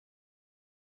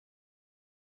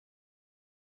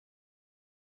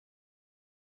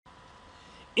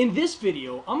In this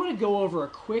video, I'm going to go over a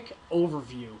quick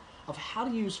overview of how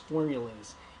to use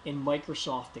formulas in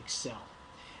Microsoft Excel.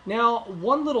 Now,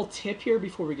 one little tip here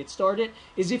before we get started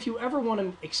is if you ever want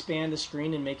to expand the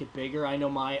screen and make it bigger, I know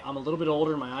I'm a little bit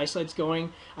older, my eyesight's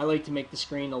going, I like to make the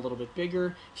screen a little bit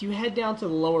bigger. If you head down to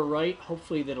the lower right,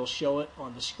 hopefully that'll show it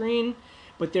on the screen.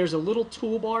 But there's a little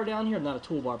toolbar down here, not a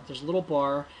toolbar, but there's a little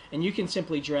bar, and you can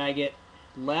simply drag it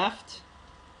left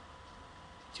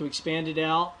to expand it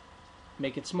out,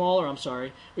 make it smaller,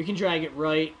 or you can drag it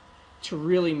right to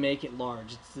really make it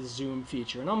large. It's the zoom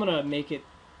feature. And I'm going to make it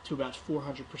to about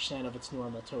 400% of its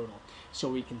normal total so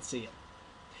we can see it.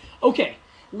 Okay,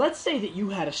 let's say that you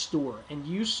had a store and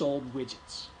you sold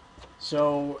widgets.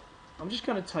 So I'm just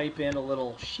going to type in a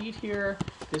little sheet here.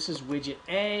 This is widget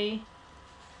A.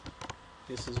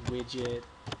 This is widget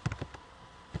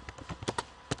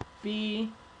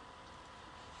B.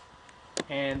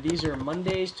 And these are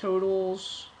Monday's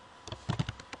totals,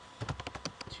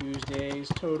 Tuesday's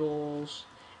totals,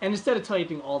 and instead of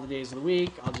typing all the days of the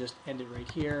week, I'll just end it right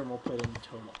here and we'll put in the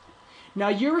total. Now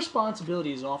your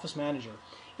responsibility as office manager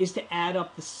is to add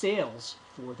up the sales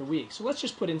for the week. So let's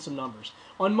just put in some numbers.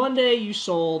 On Monday you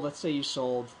sold, let's say you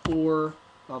sold 4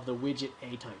 of the widget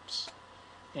A types.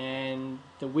 And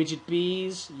the widget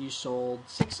B's, you sold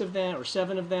 6 of them or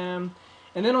 7 of them.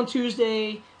 And then on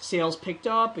Tuesday, sales picked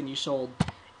up and you sold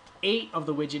 8 of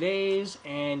the widget A's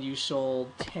and you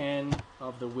sold 10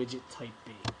 of the widget type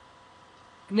B.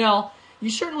 Now, you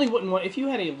certainly wouldn't want, if you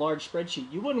had a large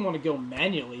spreadsheet, you wouldn't want to go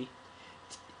manually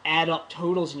add up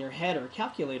totals in your head or a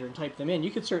calculator and type them in.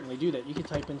 You could certainly do that. You could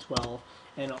type in 12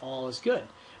 and all is good.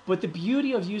 But the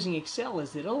beauty of using Excel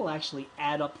is that it'll actually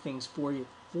add up things for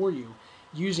you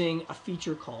using a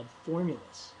feature called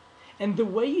formulas. And the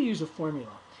way you use a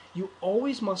formula, you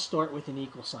always must start with an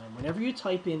equal sign. Whenever you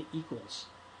type in equals,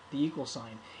 the equal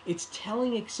sign, it's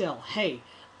telling Excel, hey,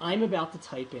 I'm about to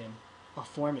type in a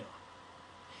formula.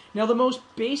 Now the most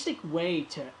basic way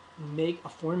to make a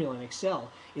formula in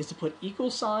Excel is to put equal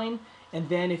sign, and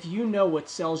then if you know what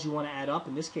cells you want to add up,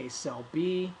 in this case cell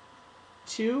B2,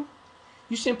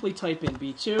 you simply type in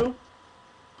B2,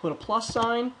 put a plus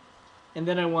sign, and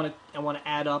then I want to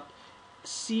add up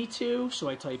C2, so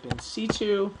I type in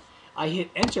C2, I hit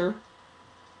enter,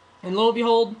 and lo and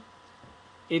behold,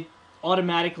 it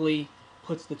automatically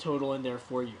puts the total in there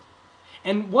for you.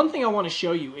 And one thing I want to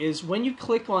show you is when you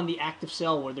click on the active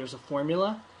cell where there's a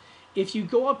formula, if you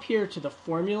go up here to the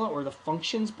formula or the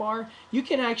functions bar, you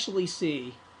can actually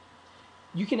see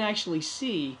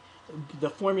the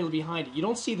formula behind it. You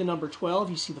don't see the number 12,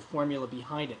 you see the formula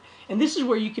behind it. And this is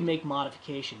where you can make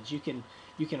modifications. You can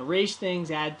erase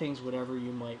things, add things, whatever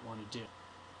you might want to do.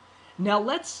 Now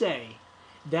let's say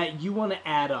that you want to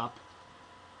add up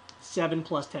 7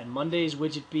 plus 10, Monday's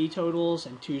widget B totals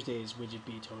and Tuesday's widget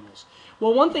B totals.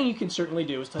 Well, one thing you can certainly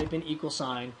do is type in equal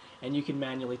sign and you can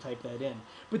manually type that in.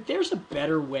 But there's a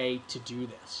better way to do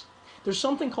this. There's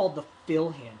something called the fill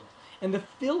handle. And the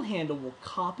fill handle will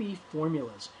copy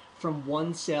formulas from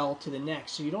one cell to the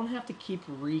next, so you don't have to keep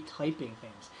retyping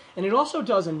things. And it also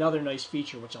does another nice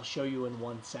feature, which I'll show you in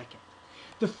 1 second.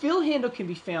 The fill handle can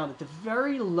be found at the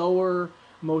very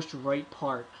lowermost right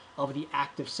part of the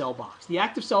active cell box. The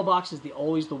active cell box is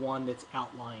always the one that's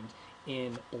outlined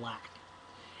in black.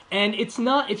 And it's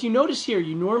not, if you notice here,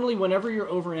 you normally, whenever you're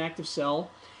over an active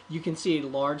cell, you can see a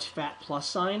large fat plus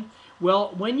sign.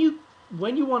 Well, when you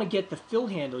want to get the fill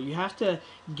handle, you have to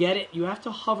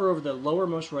hover over the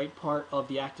lowermost right part of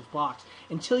the active box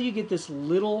until you get this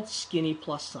little skinny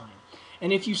plus sign.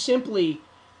 And if you simply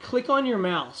click on your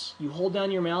mouse, you hold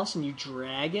down your mouse and you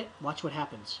drag it, watch what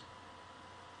happens.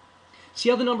 See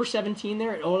how the number 17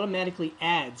 there? It automatically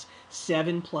adds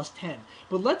 7 plus 10.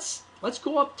 But let's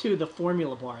go up to the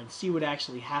formula bar and see what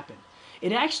actually happened.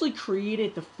 It actually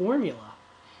created the formula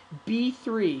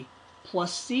B3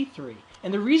 plus C3.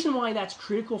 And the reason why that's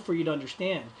critical for you to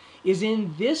understand is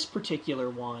in this particular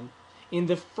one, in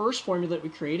the first formula that we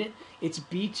created, it's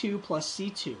B2 plus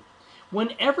C2.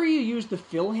 Whenever you use the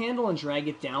fill handle and drag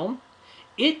it down,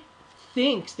 it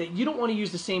thinks that you don't want to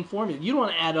use the same formula. You don't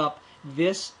want to add up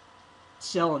this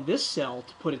cell and this cell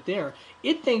to put it there.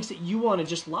 It thinks that you want to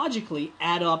just logically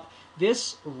add up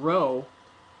this row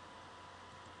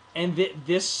and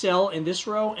this cell in this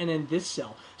row and then this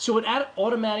cell. So it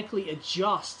automatically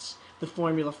adjusts the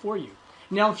formula for you.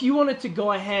 Now if you wanted to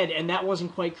go ahead and that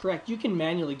wasn't quite correct, you can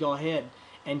manually go ahead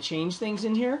and change things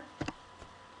in here.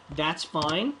 That's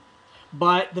fine.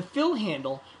 But the fill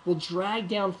handle will drag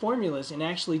down formulas and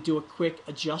actually do a quick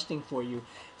adjusting for you,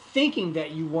 thinking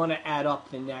that you want to add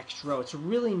up the next row. It's a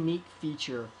really neat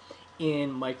feature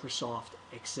in Microsoft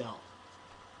Excel.